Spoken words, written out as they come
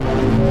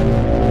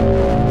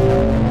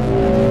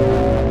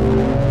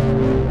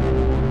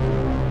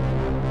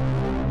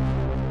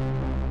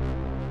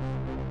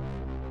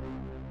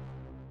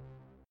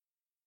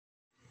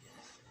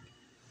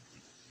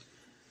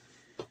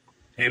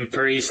And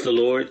praise the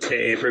Lord to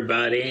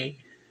everybody.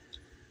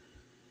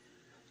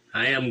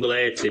 I am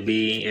glad to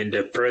be in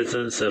the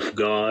presence of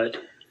God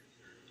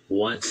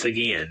once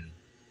again.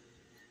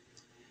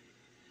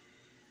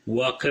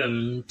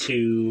 Welcome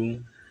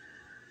to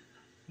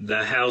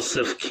the House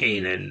of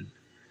Canaan,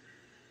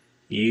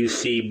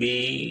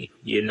 UCB,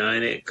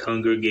 United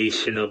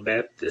Congregational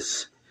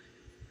Baptist,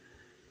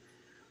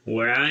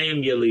 where I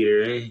am your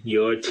leader,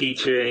 your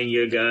teacher, and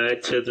your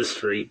guide to the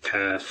straight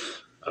path,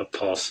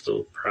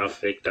 Apostle,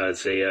 Prophet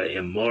Isaiah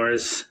M.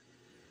 Morris,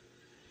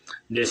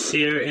 the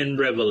seer and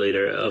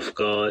revelator of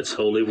God's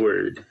holy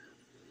word.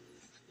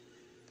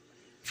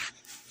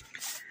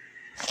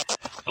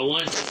 I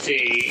want to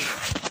say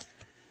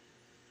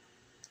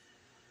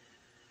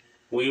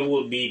we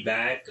will be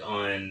back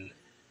on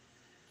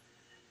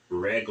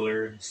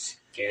regular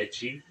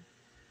schedule,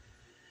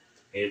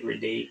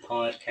 everyday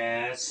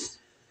podcast,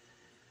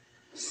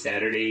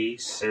 Saturday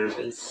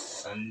service,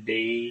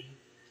 Sunday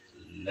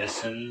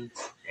lessons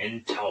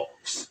and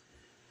talks.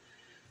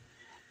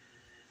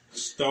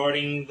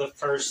 Starting the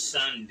first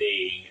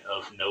Sunday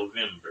of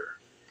November.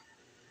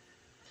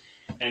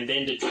 And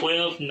then the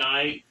 12th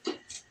night,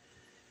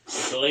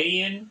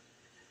 Slaying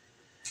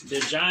the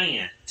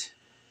Giant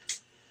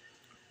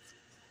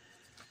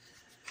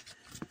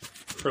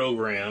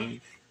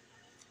program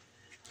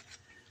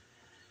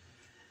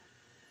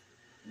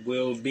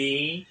will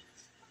be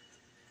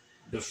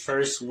the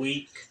first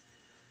week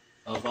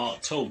of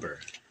October.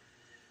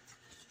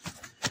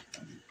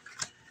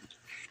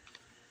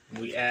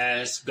 We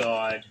ask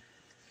God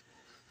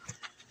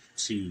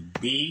to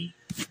be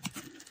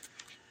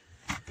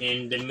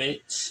in the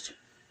midst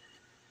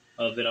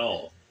of it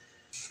all.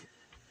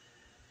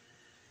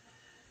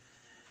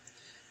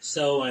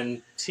 So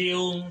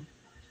until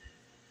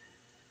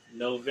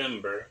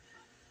November,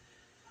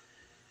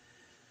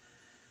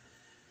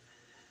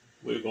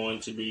 we're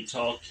going to be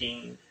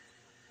talking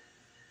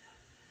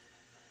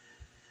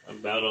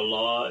about a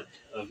lot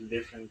of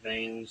different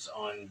things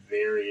on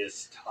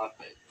various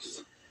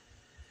topics.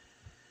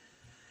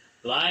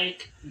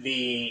 Like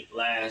the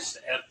last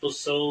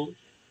episode,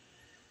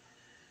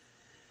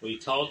 we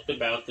talked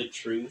about the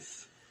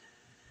truth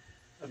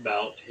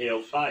about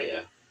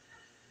hellfire.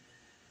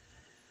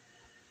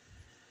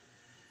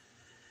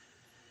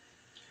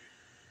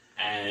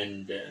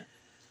 And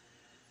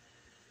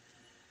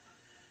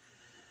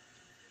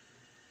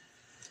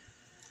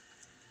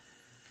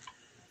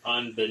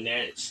on the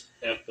next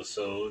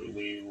episode,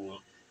 we will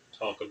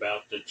talk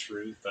about the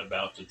truth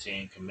about the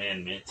Ten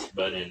Commandments.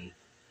 But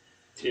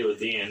until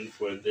then,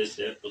 for this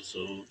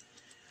episode,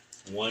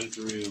 1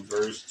 through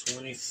verse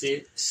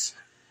 26,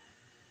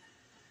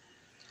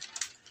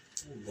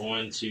 we're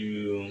going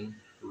to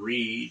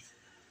read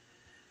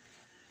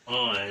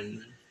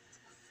on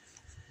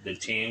the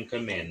Ten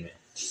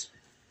Commandments.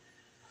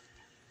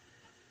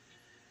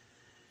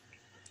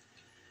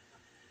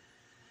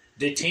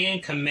 The Ten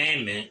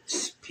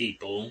Commandments,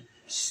 people,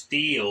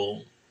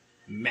 still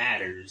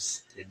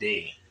matters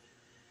today.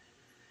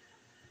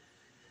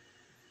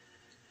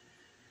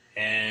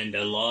 And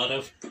a lot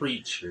of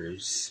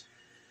preachers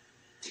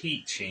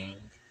teaching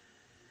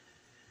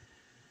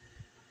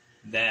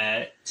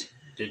that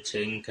the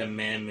Ten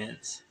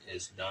Commandments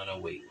is done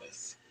away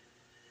with.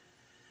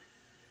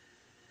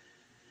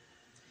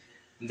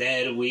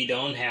 That we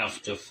don't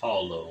have to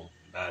follow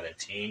by the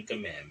Ten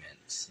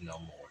Commandments no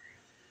more.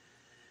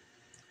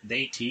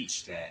 They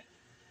teach that.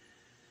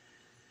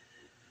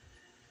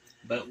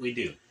 But we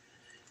do.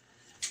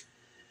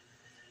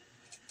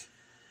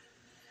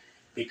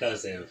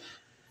 Because if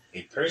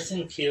a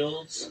person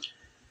kills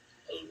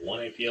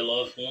one of your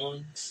loved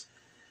ones,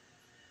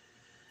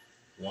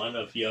 one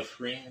of your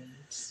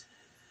friends,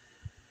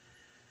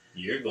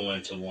 you're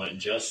going to want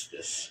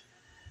justice.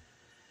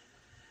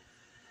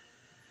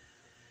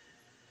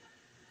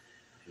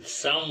 If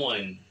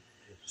someone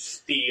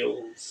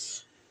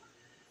steals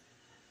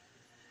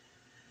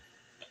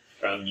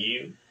from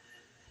you,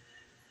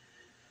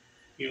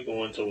 you're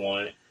going to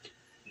want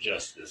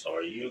justice,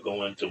 or you're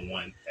going to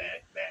want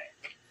that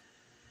back.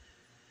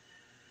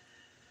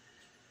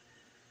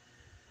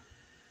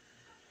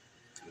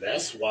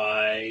 That's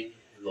why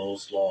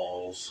those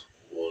laws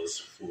was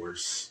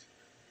forced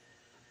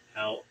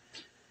out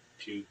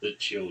to the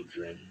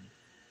children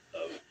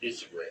of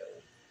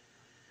Israel.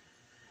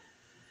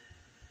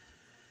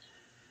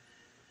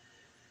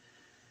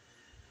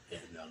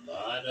 And a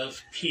lot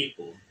of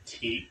people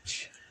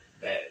teach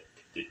that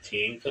the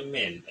Ten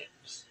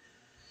Commandments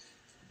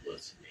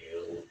was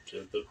nailed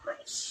to the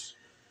cross.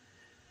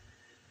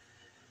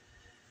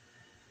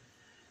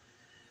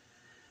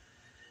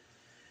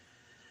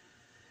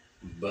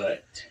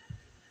 But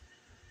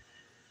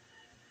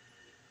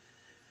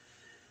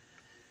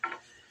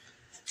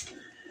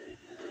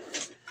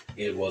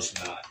it was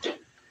not.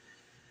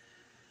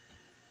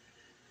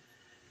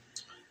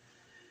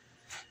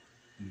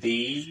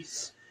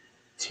 These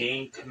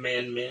Ten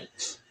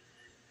Commandments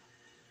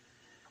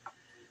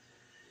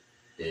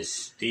is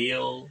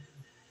still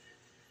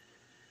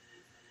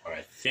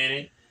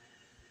authentic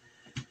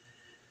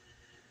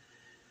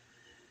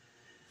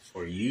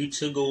for you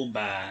to go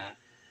by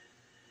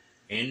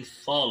and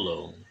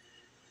follow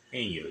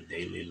in your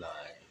daily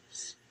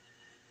lives.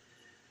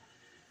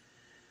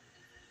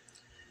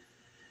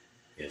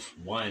 If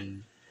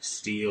one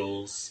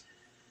steals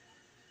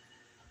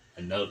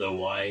another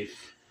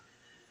wife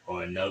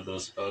or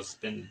another's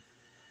husband,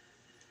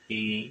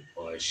 he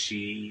or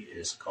she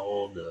is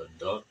called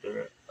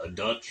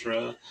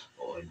adulterer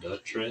or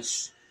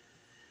adulteress.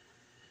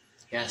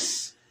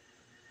 Yes,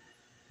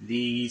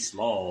 these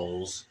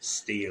laws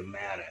still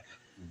matter.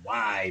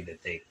 Why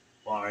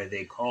are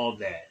they called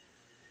that?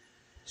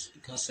 It's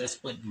because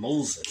that's what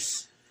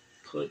Moses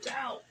put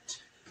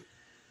out.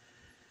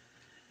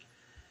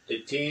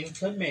 The 10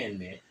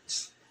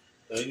 Commandments,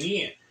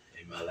 again,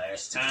 in my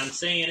last time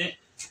saying it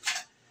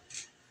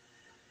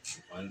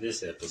on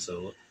this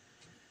episode,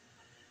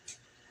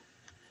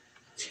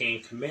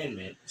 10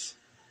 Commandments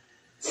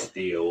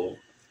still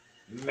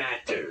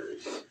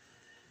matters.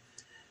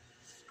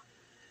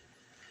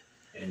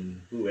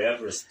 And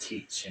whoever's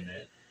teaching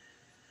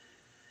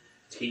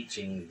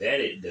that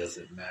it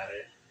doesn't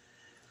matter,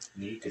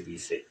 need to be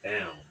sit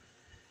down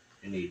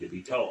and need to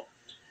be taught.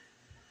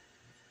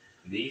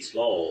 These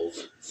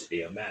laws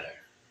still matter.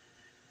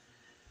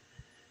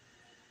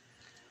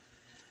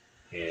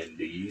 And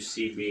the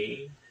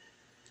UCB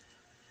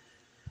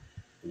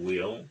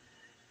will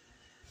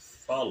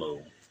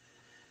follow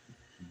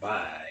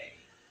by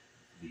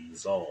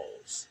these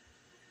laws.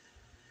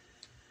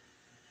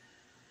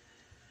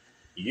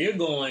 You're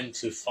going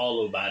to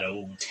follow by the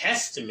Old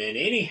Testament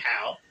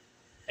anyhow,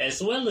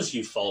 as well as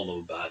you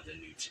follow by the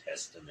New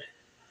Testament.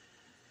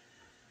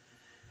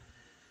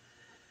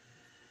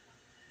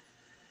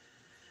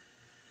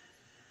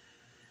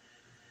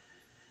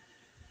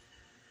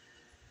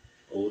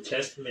 Old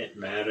Testament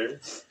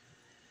matters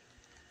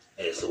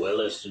as well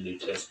as the New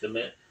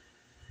Testament.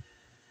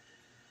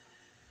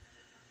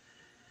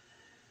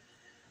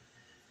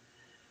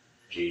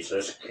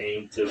 Jesus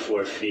came to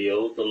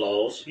fulfill the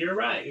laws. You're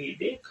right, he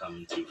did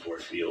come to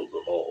fulfill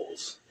the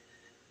laws.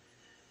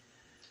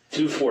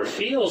 To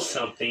fulfill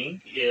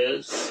something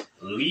is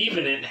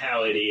leaving it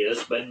how it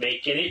is, but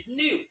making it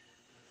new.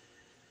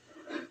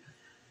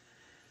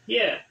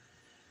 Yeah.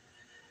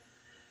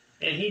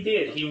 And he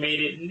did. He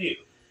made it new.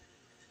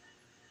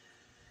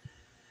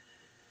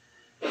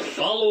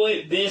 Follow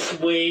it this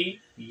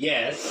way,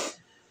 yes.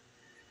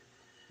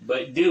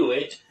 But do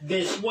it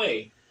this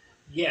way,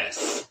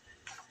 yes.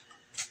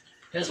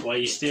 That's why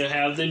you still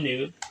have the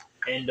New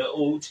and the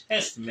Old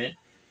Testament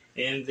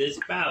in this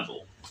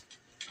Bible.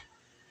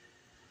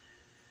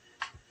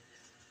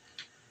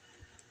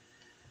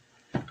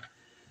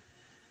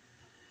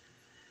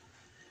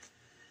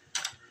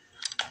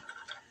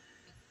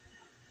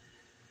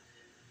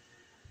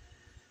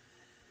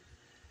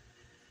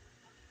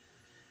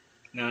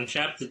 Now in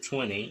chapter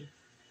 20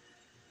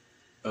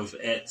 of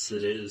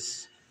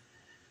Exodus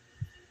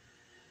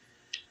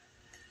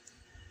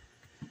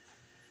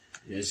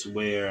is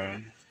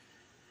where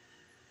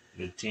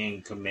the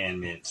 10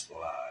 Commandments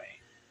lie.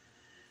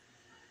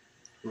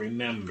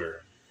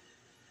 Remember,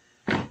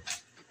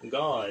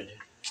 God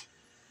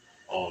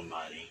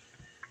Almighty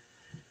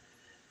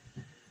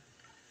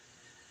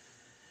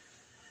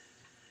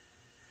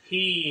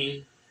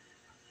He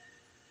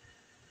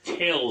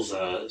tells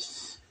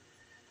us,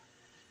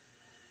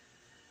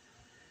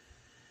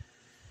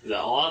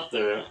 the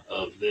author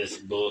of this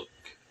book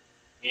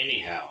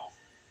anyhow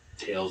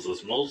tells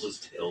us,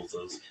 Moses tells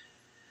us,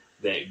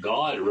 that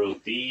God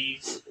wrote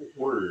these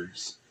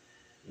words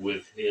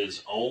with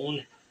his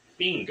own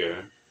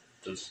finger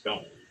to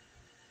stone.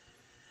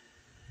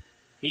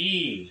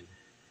 He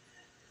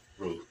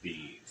wrote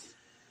these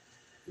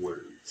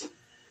words.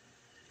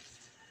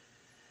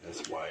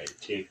 That's why it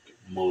took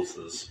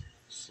Moses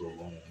so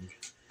long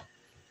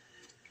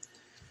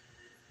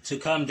to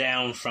come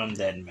down from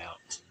that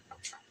mountain.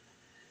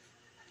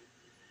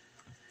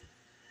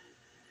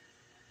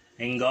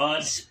 And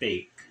God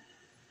spake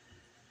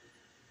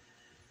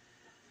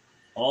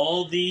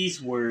all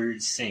these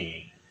words,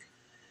 saying,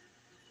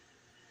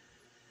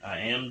 I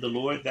am the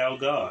Lord thy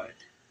God,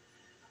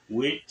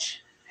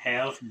 which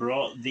have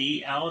brought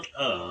thee out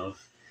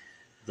of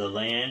the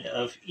land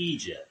of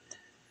Egypt,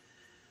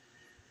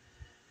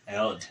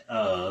 out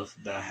of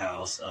the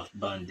house of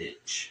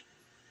bondage.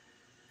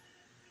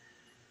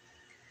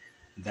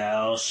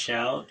 Thou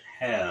shalt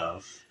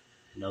have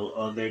no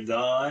other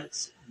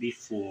gods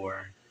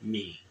before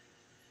me.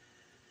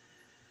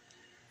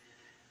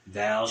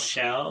 Thou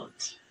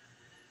shalt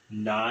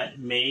not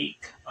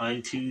make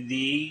unto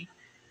thee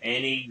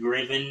any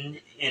graven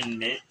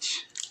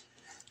image,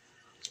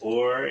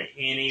 or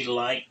any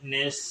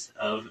likeness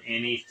of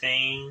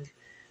anything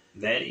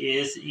that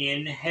is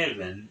in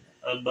heaven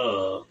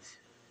above,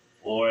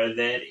 or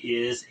that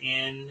is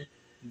in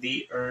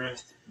the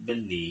earth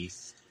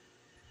beneath,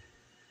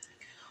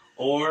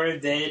 or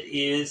that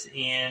is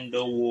in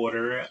the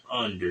water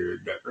under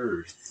the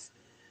earth.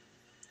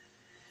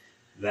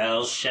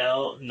 Thou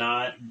shalt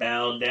not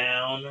bow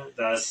down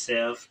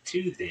thyself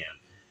to them,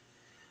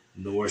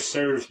 nor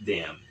serve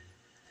them.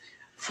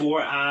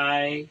 For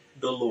I,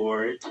 the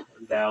Lord,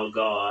 thou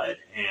God,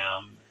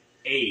 am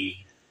a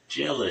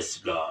jealous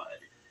God,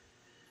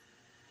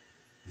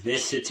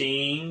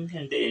 visiting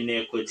the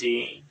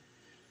iniquity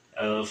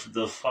of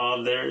the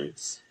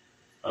fathers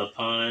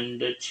upon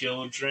the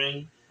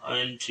children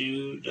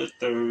unto the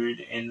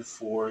third and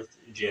fourth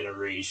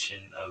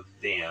generation of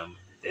them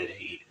that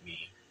hate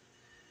me,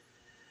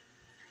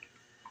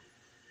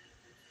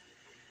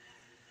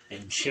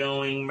 and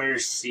showing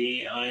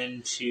mercy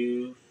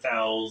unto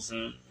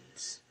thousands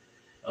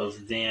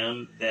of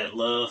them that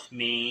love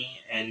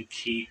me and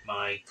keep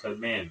my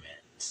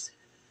commandments.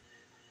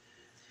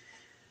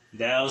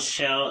 Thou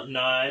shalt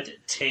not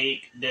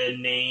take the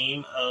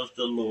name of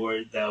the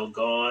Lord thou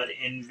God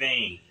in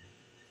vain,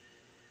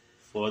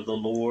 for the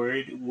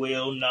Lord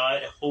will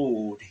not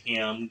hold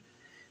him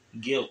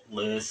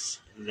guiltless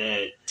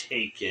that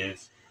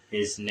taketh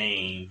his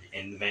name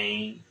in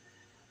vain.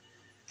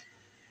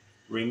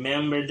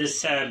 Remember the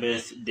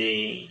Sabbath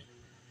day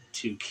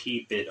to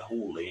keep it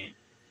holy.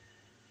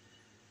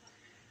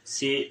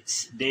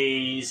 6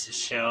 days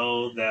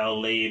shalt thou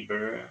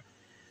labor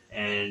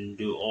and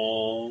do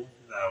all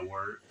thy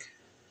work,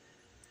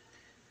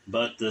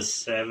 but the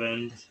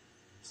seventh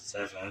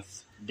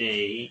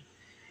day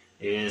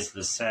is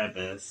the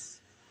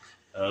Sabbath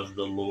of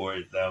the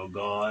Lord thou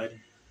God.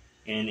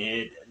 In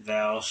it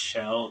thou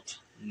shalt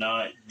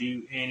not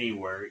do any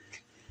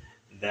work,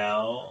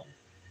 thou,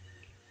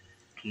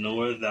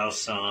 nor thy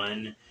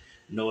son,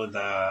 nor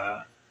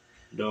thy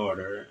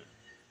daughter,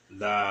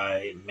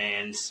 thy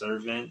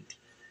manservant,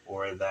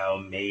 or thy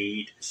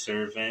maid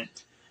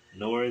servant,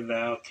 nor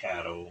thy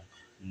cattle,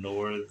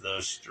 nor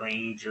the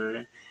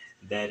stranger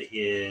that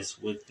is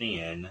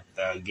within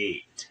thy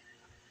gate.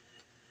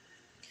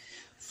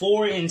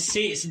 For in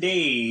 6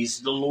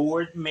 days the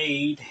Lord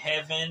made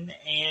heaven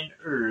and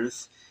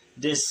earth,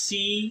 the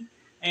sea,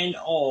 and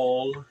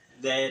all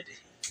that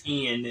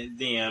in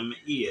them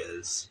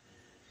is,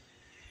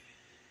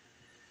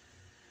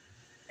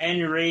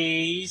 and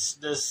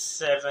raised the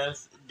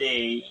seventh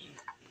day.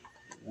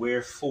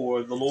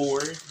 Wherefore the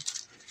Lord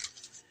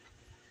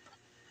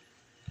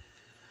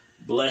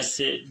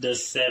blessed the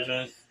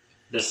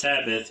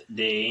Sabbath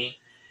day,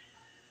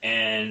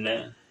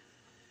 and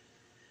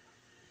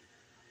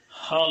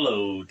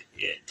hallowed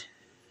it.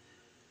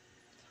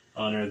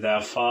 Honor thy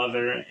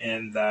father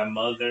and thy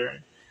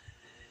mother,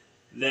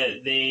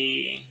 that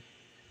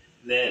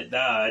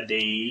thy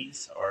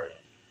days, or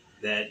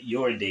that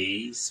your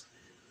days,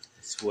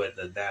 that's what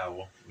the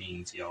thou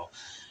means, y'all,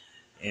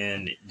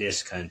 in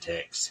this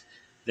context,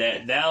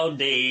 that thou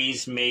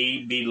days may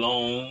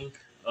belong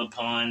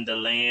upon the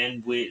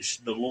land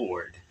which the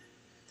Lord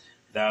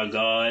thy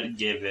God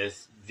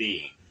giveth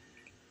thee.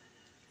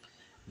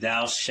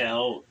 Thou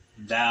shalt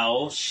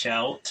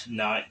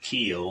not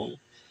kill,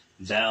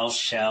 thou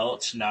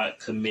shalt not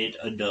commit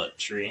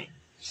adultery,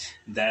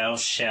 thou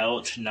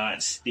shalt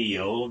not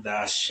steal,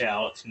 thou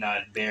shalt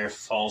not bear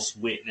false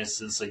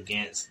witnesses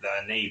against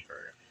thy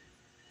neighbor,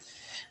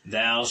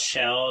 thou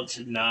shalt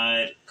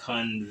not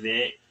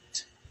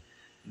convict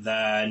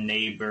thy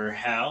neighbor's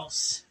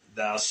house,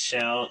 thou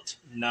shalt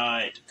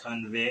not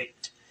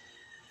convict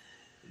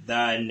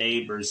thy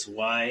neighbor's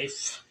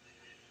wife,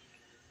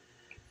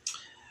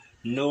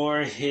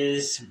 nor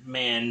his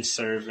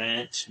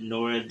manservant,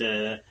 nor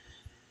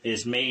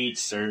his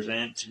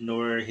maidservant,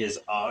 nor his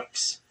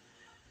ox,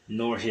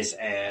 nor his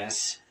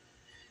ass,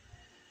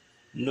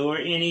 nor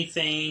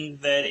anything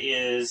that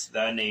is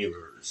thy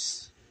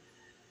neighbor's.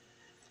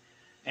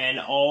 And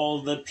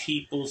all the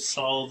people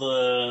saw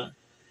the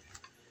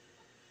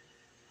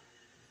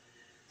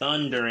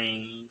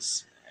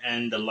thunderings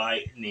and the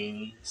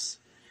lightnings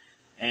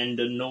and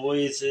the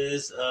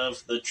noises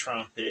of the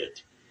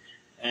trumpet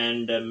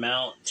and the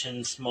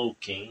mountain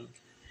smoking,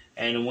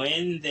 and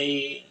when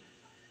the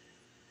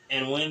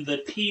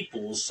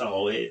people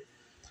saw it,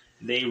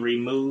 they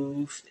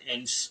removed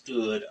and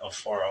stood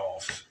afar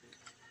off.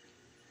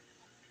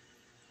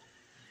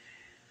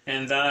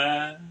 And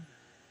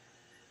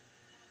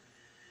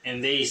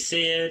they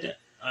said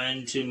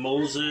unto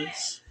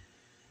Moses,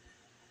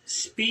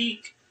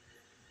 Speak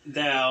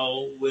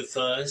thou with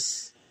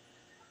us,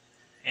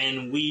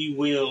 and we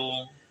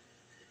will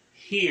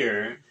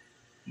hear,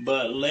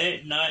 but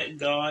let not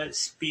God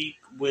speak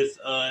with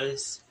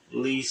us,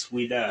 lest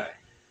we die.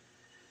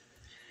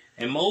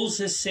 And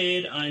Moses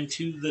said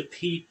unto the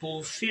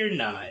people, Fear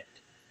not,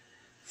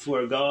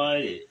 for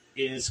God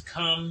is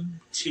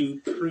come to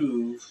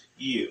prove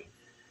you,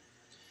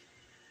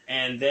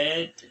 and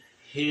that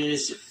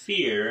his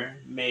fear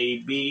may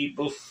be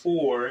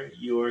before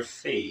your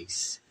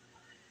face,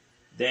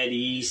 that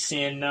ye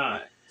sin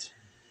not.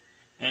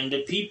 And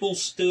the people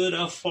stood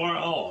afar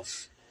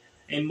off,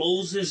 and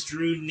Moses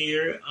drew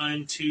near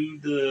unto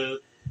the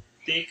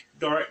thick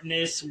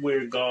darkness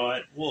where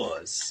God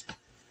was.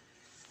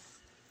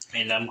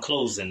 And I'm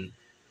closing.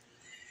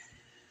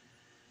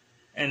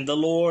 And the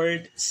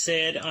Lord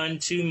said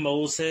unto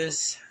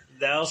Moses,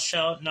 Thou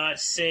shalt not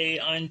say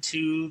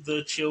unto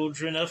the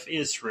children of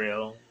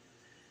Israel,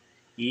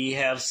 Ye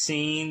have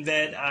seen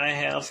that I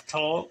have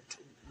talked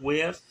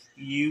with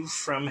you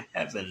from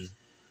heaven.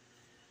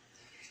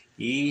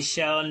 Ye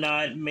shall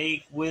not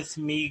make with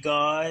me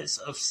gods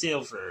of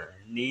silver,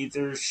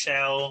 neither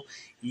shall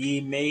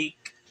ye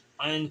make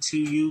unto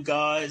you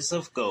gods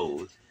of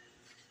gold.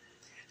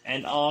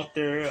 An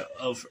altar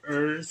of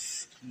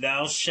earth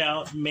thou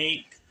shalt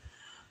make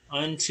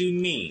unto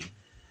me,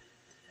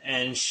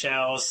 and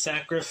shall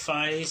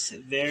sacrifice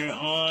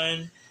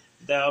thereon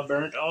thou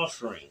burnt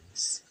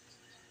offerings,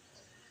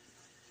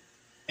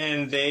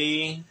 and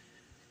thy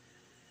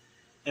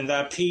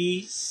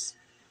peace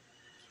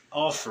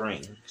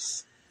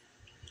offerings,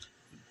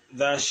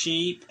 thy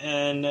sheep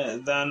and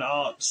thine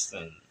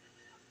oxen.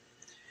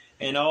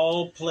 In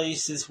all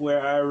places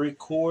where I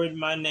record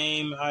my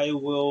name, I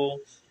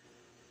will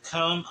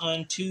come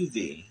unto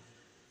thee,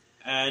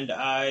 and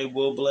I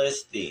will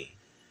bless thee.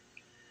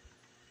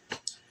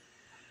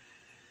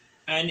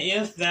 And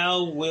if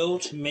thou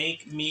wilt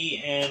make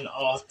me an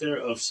altar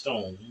of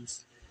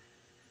stones,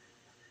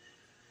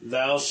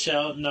 thou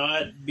shalt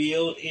not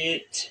build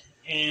it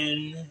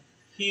in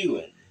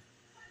hewn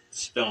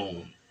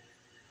stone.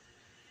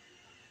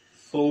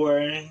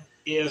 For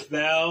if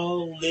thou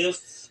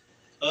lift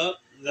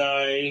up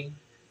thy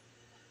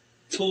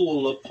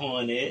tool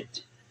upon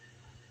it,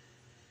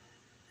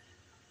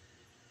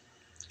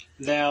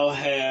 thou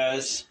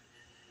hast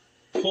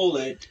pulled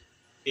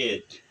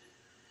it.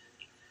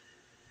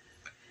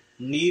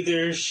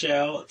 Neither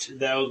shalt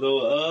thou go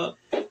up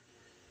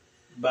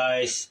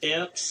by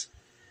steps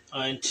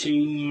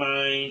unto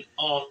mine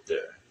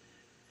altar,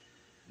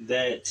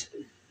 that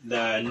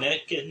thy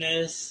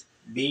nakedness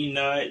be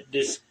not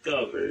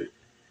discovered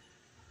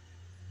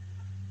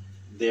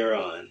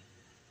thereon.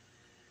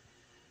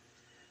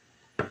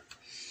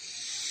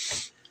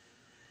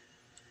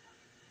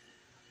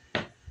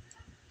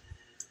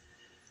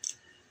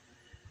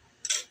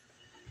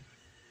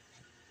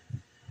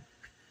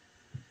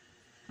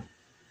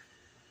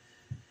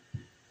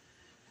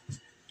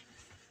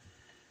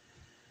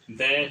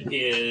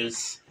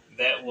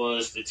 That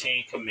was the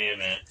Ten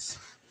Commandments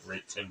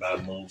written by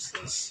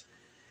Moses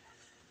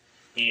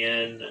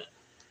in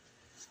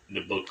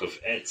the book of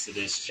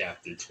Exodus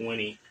chapter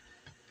 20,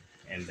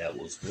 and that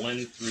was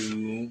 1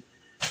 through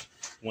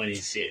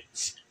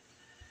 26.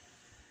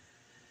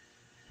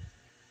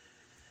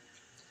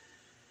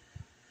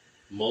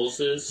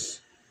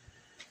 Moses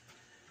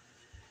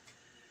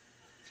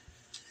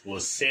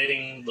was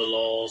setting the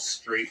law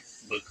straight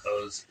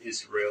because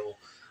Israel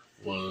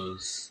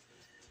was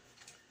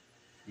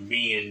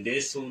being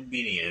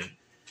disobedient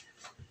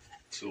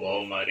to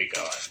Almighty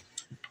God.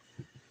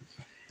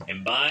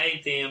 And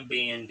by them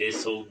being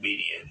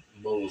disobedient,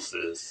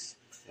 Moses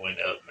went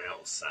up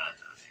Mount Sinai.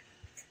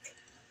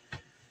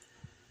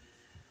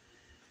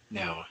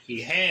 Now,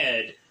 he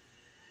had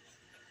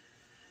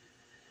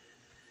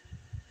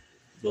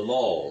the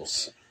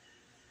laws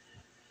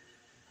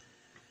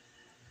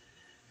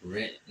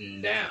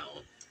written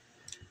down.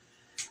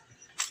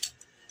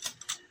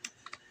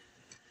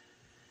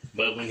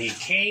 But when he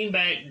came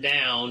back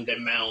down the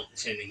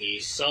mountain,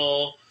 he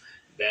saw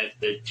that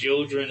the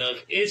children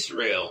of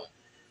Israel,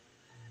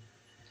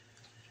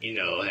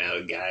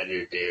 have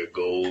gathered their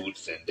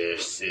golds and their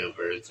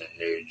silvers and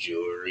their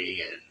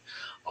jewelry and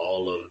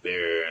all of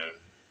their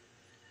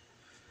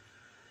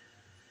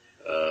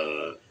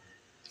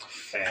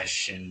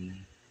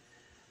fashion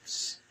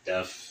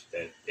stuff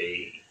that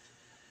they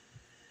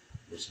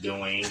was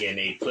doing, and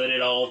they put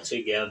it all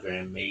together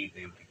and made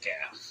them a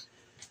calf.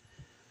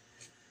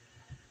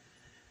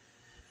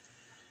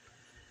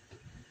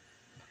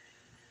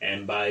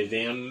 And by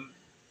them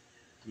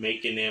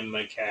making him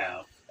a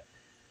calf,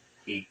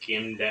 he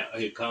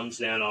comes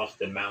down off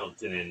the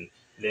mountain, and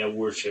they're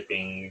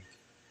worshiping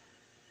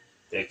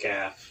the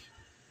calf.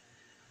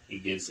 He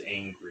gets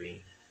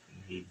angry,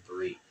 and he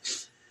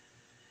breaks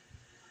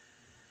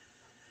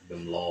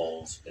them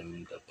laws,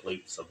 the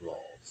plates of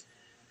laws.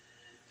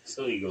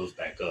 So he goes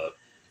back up,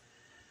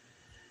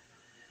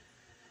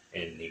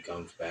 and he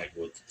comes back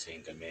with the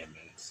Ten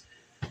Commandments.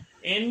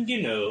 And,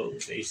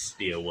 they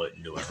still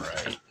wasn't doing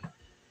right.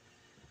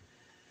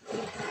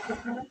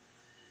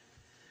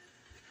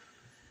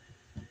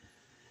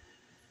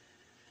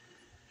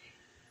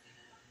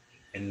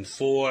 And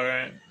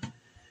for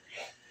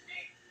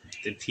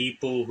the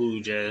people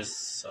who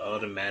just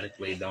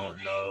automatically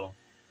don't know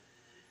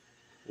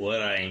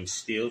what I am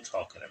still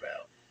talking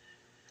about,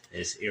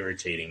 it's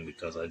irritating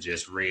because I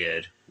just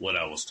read what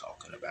I was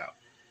talking about.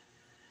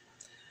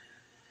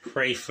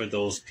 Pray for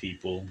those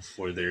people,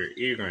 for they're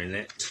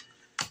ignorant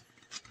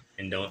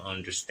and don't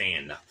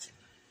understand nothing.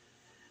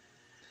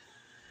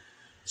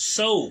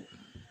 So,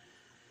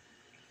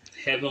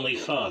 Heavenly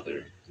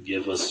Father,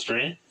 give us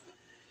strength,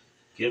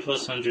 give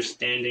us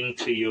understanding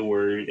to your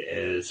word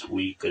as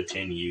we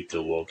continue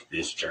to walk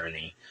this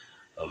journey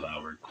of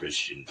our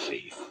Christian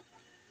faith.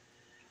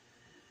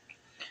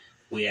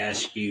 We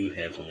ask you,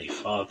 Heavenly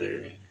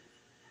Father,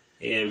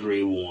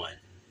 everyone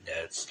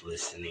that's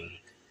listening,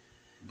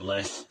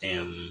 bless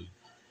them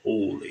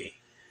wholly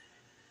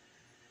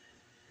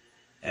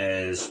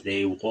as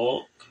they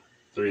walk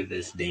through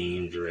this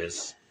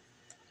dangerous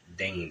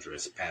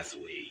dangerous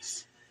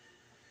pathways.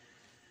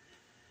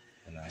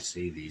 And I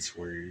say these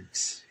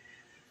words,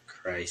 in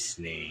Christ's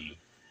name,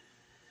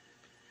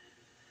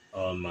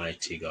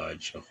 Almighty God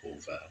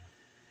Jehovah,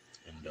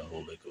 and the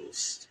Holy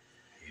Ghost.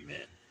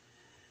 Amen.